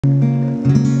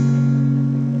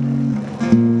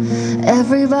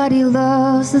Everybody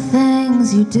loves the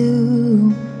things you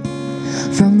do,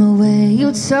 from the way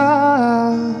you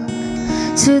talk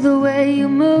to the way you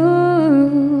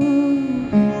move.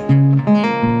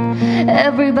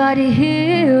 Everybody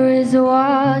here is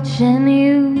watching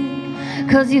you,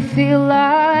 'cause you feel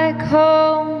like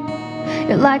home.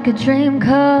 You're like a dream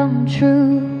come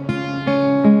true.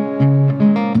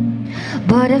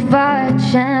 But if by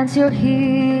chance you're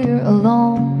here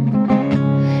alone,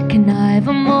 can I have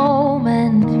a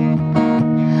moment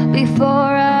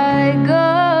before I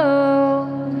go?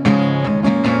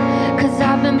 'Cause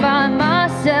I've been by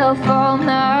myself all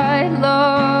night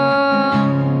long,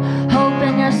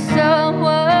 hoping you're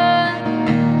someone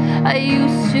I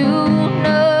used to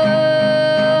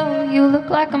know. You look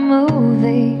like a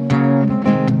movie,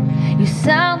 you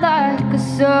sound like a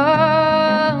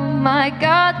song. My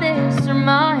God, this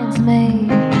reminds me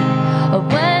of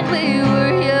when we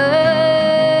were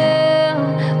young.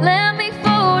 Let me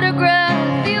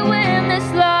photograph you in this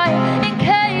light, in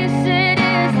case it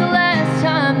is the last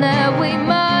time that we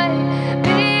might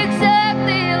be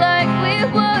exactly like we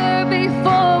were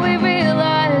before we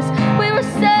realized we were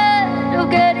sad of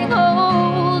getting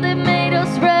old. It made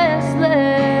us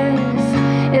restless.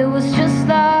 It was just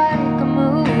like a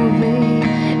movie,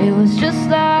 it was just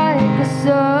like a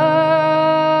song.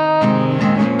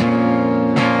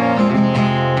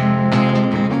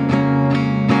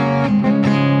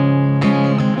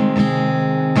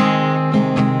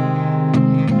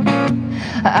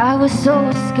 I was so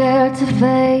scared to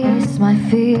face my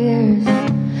fears,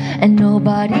 and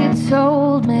nobody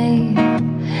told me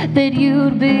that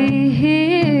you'd be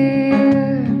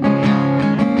here.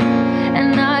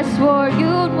 And I swore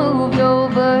you'd moved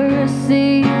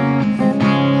overseas.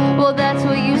 Well, that's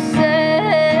what you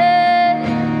said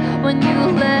when you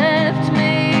left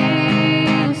me.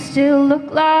 You still look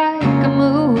like a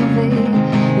movie,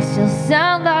 you still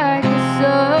sound like a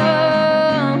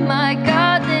song. My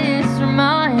God, this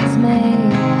reminds me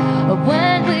of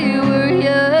when we were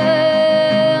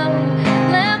young.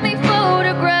 Let me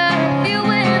photograph you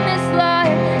in this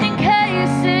light, in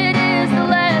case it is the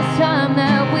last time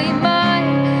that we might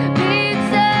be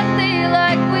exactly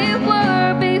like we were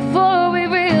before we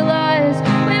realized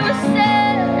we were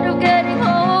sad of getting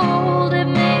old. It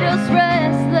made us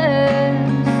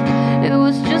restless. It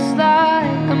was just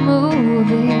like a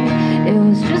movie, it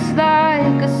was just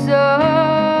like a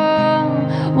song.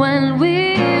 When we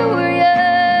were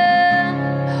young,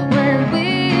 when we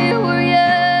were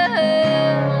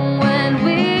young, when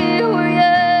we were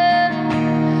young,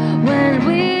 when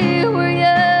we were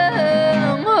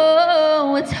young.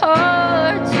 Oh, it's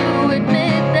hard to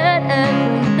admit that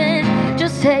everything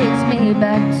just takes me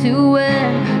back to when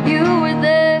you were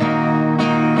there,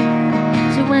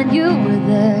 to when you were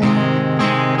there.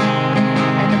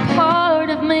 And a part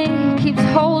of me keeps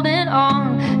holding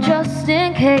on, just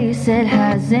in case it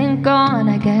hasn't gone.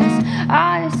 I guess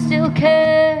I still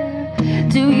care.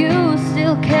 Do you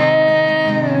still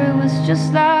care? It was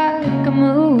just like a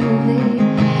movie,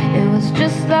 it was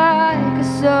just like a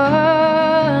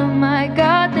song. My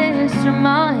God, this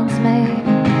reminds me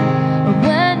of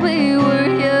when we were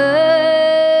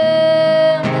young.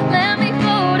 Let me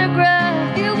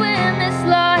photograph you in this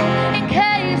light, in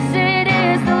case it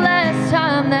is the last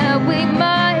time that we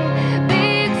might be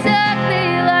exactly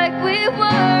like we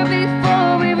were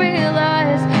before we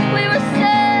realized we were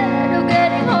sad of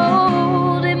getting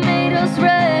old. It made us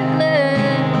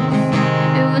reckless.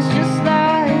 It was just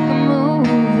like a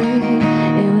movie,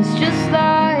 it was just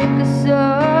like a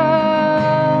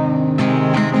song.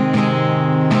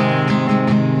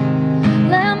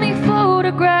 Let me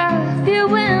photograph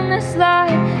you in this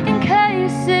light, in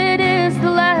case it is the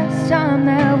last time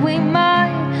that we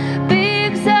might be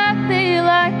exactly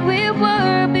like we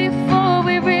were before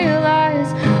we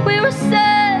realized we were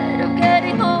sad of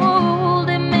getting old.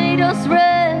 It made us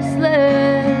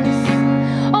restless.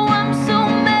 Oh, I'm so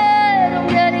mad I'm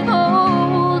getting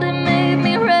old. It made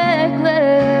me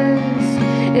reckless.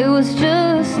 It was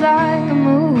just like a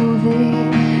movie,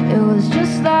 it was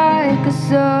just like a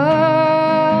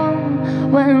song.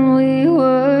 When we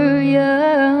were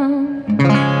young.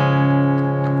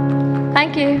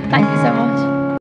 Thank you so much.